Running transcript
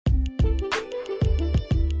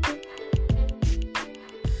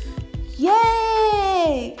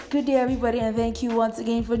Good day, everybody, and thank you once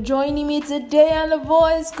again for joining me today on the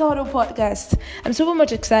Voice Corner podcast. I'm super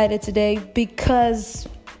much excited today because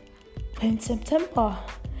we're in September,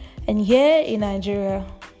 and here in Nigeria,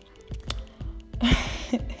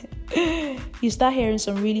 you start hearing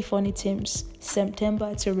some really funny terms.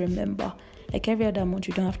 September to remember. Like every other month,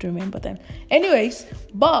 you don't have to remember them. Anyways,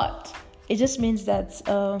 but it just means that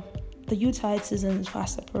the Yuletide season is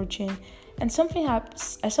fast approaching. And something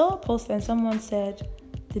happens. I saw a post and someone said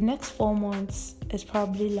the next 4 months is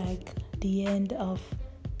probably like the end of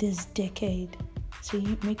this decade. So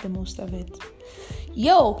you make the most of it.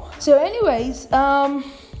 So anyways,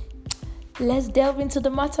 let's delve into the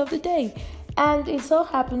matter of the day. And it so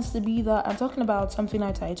happens to be that I'm talking about something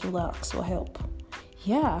I titled Ask for Help.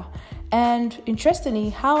 Yeah. And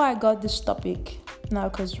interestingly, how I got this topic now,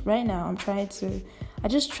 because right now I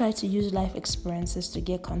just try to use life experiences to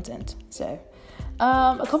get content. So,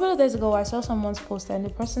 a couple of days ago, I saw someone's post, and the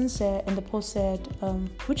post said,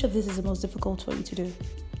 which of this is the most difficult for you to do?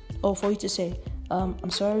 Or for you to say, I'm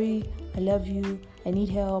sorry, I love you, I need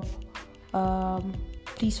help,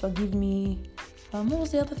 please forgive me. What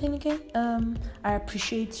was the other thing again? I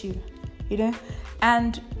appreciate you,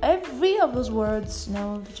 And every of those words,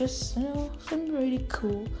 just, seem really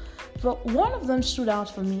cool. But one of them stood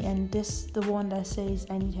out for me, and the one that says,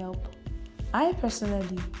 I need help. I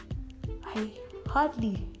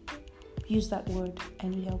hardly use that word, I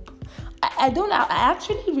need help. I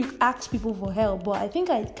actually ask people for help, but I think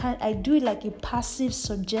I do it like a passive,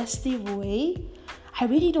 suggestive way. I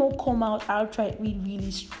really don't come out outright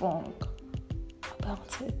really strong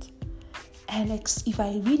about it. And if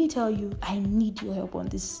I really tell you, I need your help on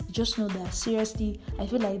this, just know that seriously, I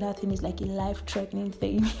feel like that thing is like a life-threatening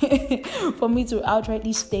thing for me to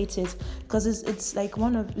outrightly state it, because it's like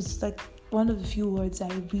one of the few words I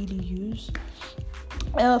really use.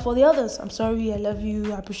 For the others, I'm sorry, I love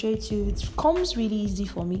you, I appreciate you. It comes really easy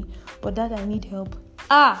for me, but that I need help,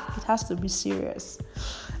 it has to be serious.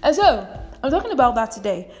 And so I'm talking about that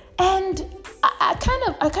today, and I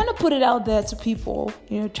kind of put it out there to people,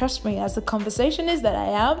 trust me, as the conversationist that I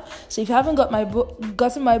am. So if you haven't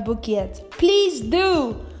gotten my book yet, please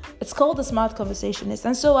do. It's called The Smart Conversationist.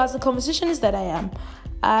 And so as the conversationist that I am,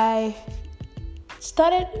 I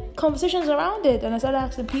started conversations around it, and I started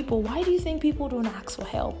asking people, why do you think people don't ask for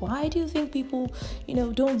help? Why do you think people,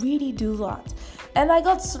 don't really do that? And I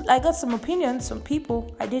got some opinions.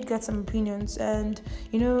 I did get some opinions, and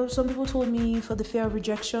some people told me for the fear of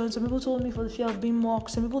rejection. Some people told me for the fear of being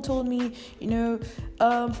mocked. Some people told me,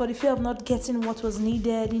 for the fear of not getting what was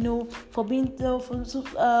needed. For being. Some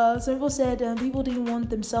people said people didn't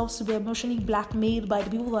want themselves to be emotionally blackmailed by the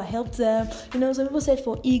people that helped them. Some people said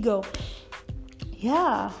for ego.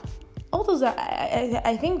 Yeah, all those are.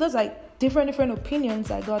 I think those are different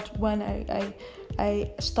opinions I got when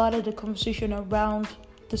I started the conversation around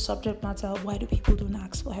the subject matter of why do people don't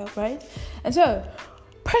ask for help, right? And so,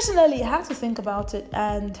 personally, I had to think about it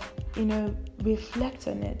and, reflect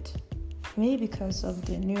on it. Maybe because of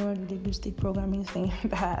the neuro-linguistic programming thing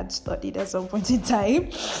that I had studied at some point in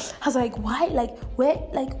time. I was like, why?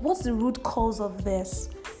 What's the root cause of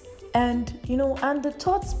this? And, and the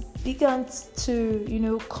thoughts began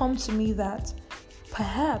to, come to me that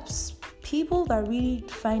perhaps people that really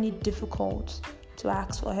find it difficult to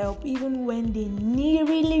ask for help, even when they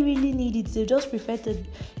really, really need it, they just prefer to,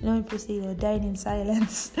 people say they're dying in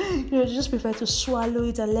silence. They just prefer to swallow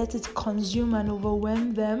it and let it consume and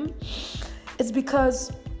overwhelm them. It's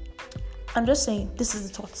because, I'm just saying, this is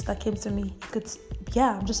the thoughts that came to me.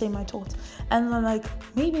 I'm just saying my thoughts. And I'm like,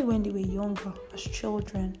 maybe when they were younger, as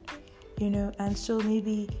children, and so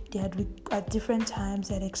maybe they had at different times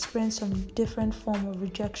they had experienced some different form of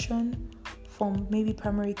rejection from maybe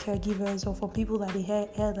primary caregivers or from people that they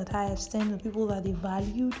held at high esteem or people that they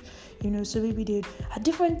valued, so maybe they at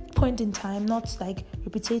different point in time, not like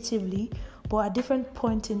repetitively, but at different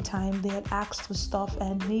point in time they had asked for stuff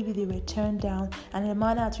and maybe they were turned down, and the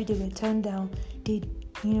manner at which they were turned down, they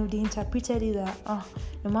interpreted it that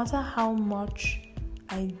no matter how much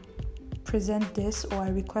I present this or I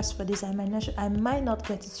request for this, I might not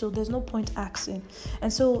get it, so there's no point asking.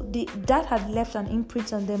 And so that had left an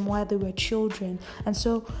imprint on them while they were children, and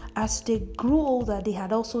so as they grew older, they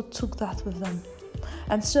had also took that with them.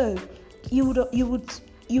 And so you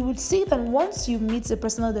would see that once you meet a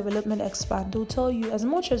personal development expert, they'll tell you, as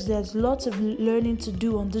much as there's lots of learning to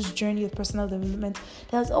do on this journey of personal development,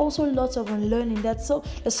 there's also lots of unlearning. There's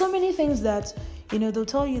so many things that they'll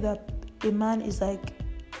tell you that a man is like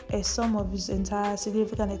a sum of his entire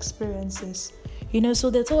significant experiences. So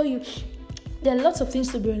they tell you there are lots of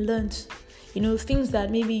things to be learned. things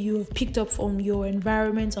that maybe you've picked up from your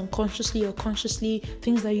environment unconsciously or consciously,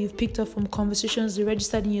 things that you've picked up from conversations they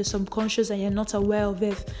registered in your subconscious and you're not aware of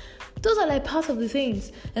it. Those are like part of the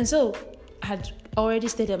things. And so I had already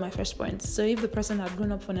stated my first point. So if the person had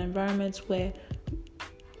grown up from an environment where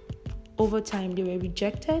over time they were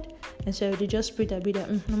rejected, and so they just spread a bit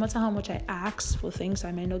that no matter how much I ask for things,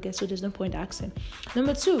 I might not get, so there's no point asking.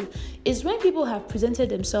 Number 2 is when people have presented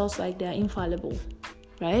themselves like they're infallible,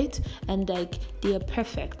 right? And like they are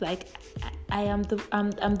perfect. Like I'm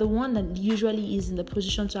the one that usually is in the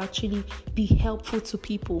position to actually be helpful to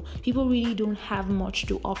people. People really don't have much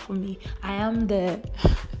to offer me. I am the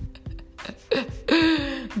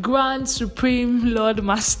Grand Supreme Lord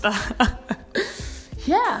Master.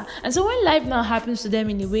 Yeah. And so when life now happens to them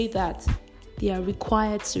in a way that they are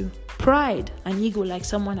required to, pride and ego, like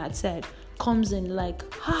someone had said, comes in like,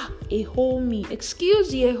 a whole me.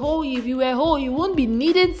 Excuse you, a whole you. If you were a whole, you won't be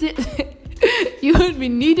needing you won't be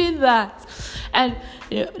needing that. And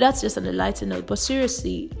that's just on a lighter note. But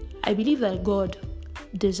seriously, I believe that God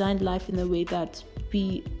designed life in a way that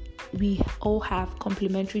we all have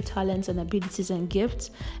complementary talents and abilities and gifts.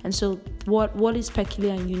 And so what is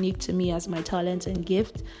peculiar and unique to me as my talent and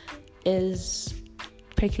gift is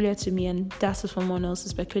peculiar to me, and that's if someone else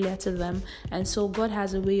is peculiar to them. And so God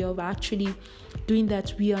has a way of actually doing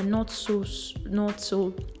that. We are not so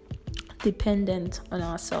dependent on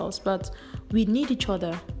ourselves, but we need each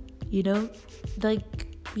other,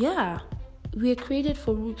 we are created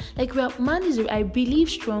for, I believe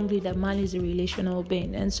strongly that man is a relational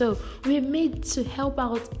being, and so we are made to help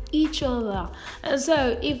out each other. And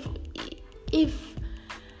so if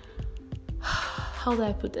how do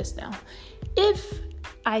I put this now? If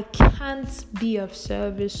I can't be of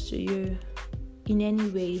service to you in any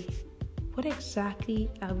way, what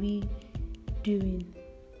exactly are we doing?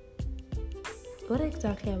 What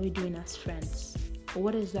exactly are we doing as friends? Or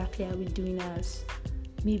what exactly are we doing as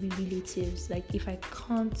maybe relatives? Like, if I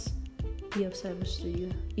can't be of service to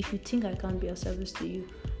you, if you think I can't be of service to you.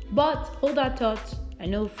 But hold that thought. I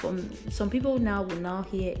know from some people now will now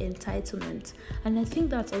hear entitlement, and I think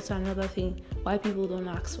that's also another thing why people don't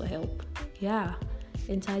ask for help. Yeah,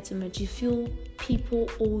 entitlement. You feel people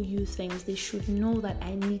owe you things. They should know that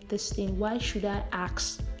I need this thing. Why should I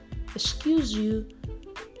ask? Excuse you.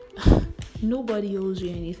 Nobody owes you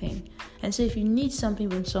anything. And so if you need something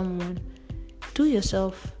from someone, do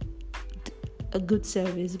yourself a good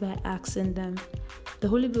service by asking them. The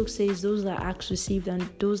Holy Book says those that ask receive, and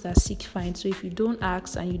those that seek find. So if you don't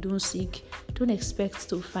ask and you don't seek, don't expect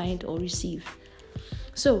to find or receive.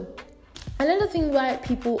 So another thing why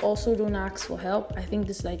people also don't ask for help, I think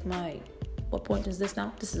this is like what point is this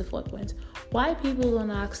now? This is the 4th point. Why people don't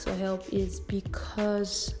ask for help is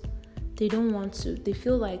because they don't want to. They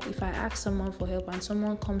feel like if I ask someone for help and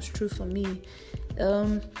someone comes through for me,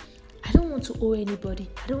 I don't want to owe anybody.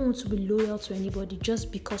 I don't want to be loyal to anybody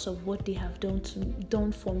just because of what they have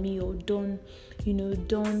done for me, or done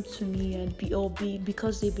to me, and be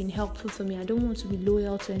because they've been helpful to me. I don't want to be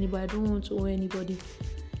loyal to anybody. I don't want to owe anybody.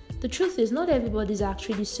 The truth is, not everybody's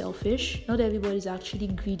actually selfish. Not everybody's actually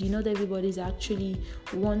greedy. Not everybody's actually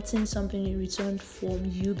wanting something in return from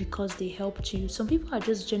you because they helped you. Some people are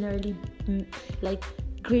just generally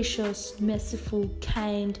gracious, merciful,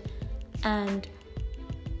 kind, and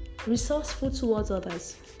resourceful towards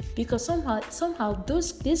others, because somehow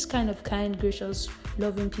this kind of kind, gracious,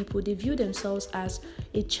 loving people, they view themselves as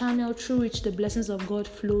a channel through which the blessings of God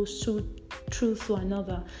flows through to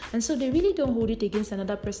another, and so they really don't hold it against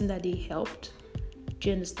another person that they helped. Do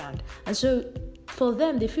you understand? And so for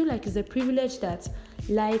them, they feel like it's a privilege that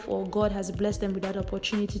life or God has blessed them with that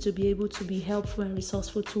opportunity to be able to be helpful and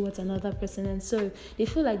resourceful towards another person. And so they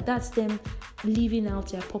feel like that's them living out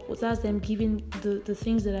their purpose. That's them giving the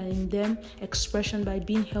things that are in them expression by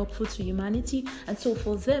being helpful to humanity. And so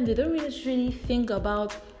for them, they don't really think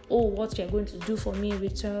about, what you're going to do for me in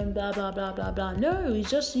return, blah, blah, blah, blah, blah. No, it's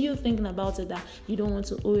just you thinking about it, that you don't want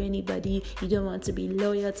to owe anybody. You don't want to be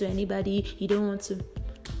loyal to anybody. You don't want to...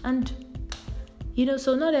 And...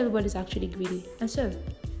 so not everybody's actually greedy. And so,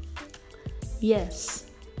 yes,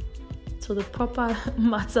 so the proper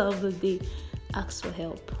matter of the day, ask for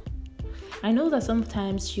help. I know that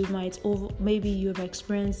sometimes you might, maybe you've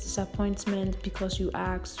experienced disappointment because you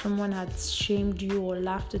asked, someone had shamed you or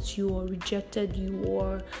laughed at you or rejected you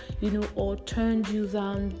or, or turned you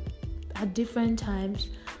down at different times,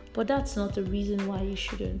 but that's not the reason why you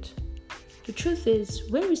shouldn't. The truth is,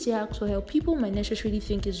 when we say ask for help, people might necessarily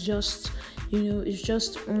think it's just, it's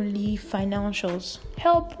just only financials.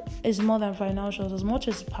 Help is more than financials, as much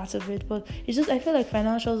as part of it, but it's just, I feel like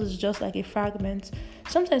financials is just like a fragment.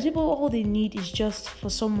 Sometimes people, all they need is just for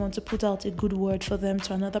someone to put out a good word for them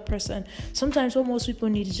to another person. Sometimes what most people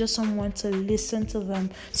need is just someone to listen to them.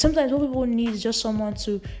 Sometimes what people need is just someone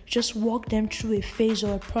to just walk them through a phase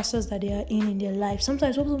or a process that they are in their life.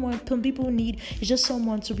 Sometimes what people need is just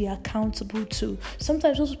someone to be accountable to.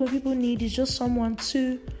 Sometimes what people need is just someone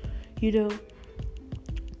to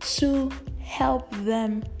help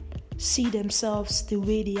them see themselves the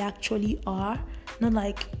way they actually are. Not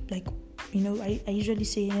like I usually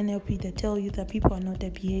say in NLP, they tell you that people are not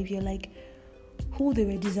their behavior, like who they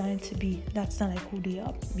were designed to be. That's not like who they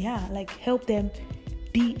are. Yeah, like help them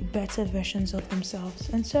be better versions of themselves.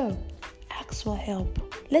 And so, ask for help.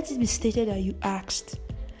 Let it be stated that you asked.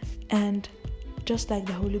 And just like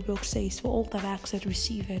the Holy Book says, for all that ask it,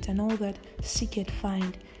 receive it, and all that seek it,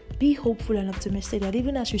 find. Be hopeful and optimistic that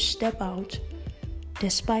even as you step out,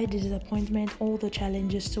 despite the disappointment, all the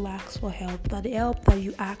challenges, to ask for help, that the help that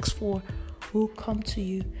you ask for will come to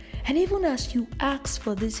you. And even as you ask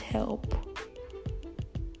for this help,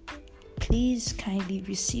 please kindly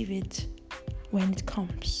receive it when it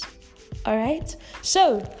comes. Alright?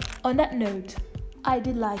 So, on that note, I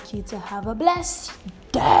did like you to have a blessed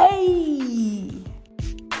day.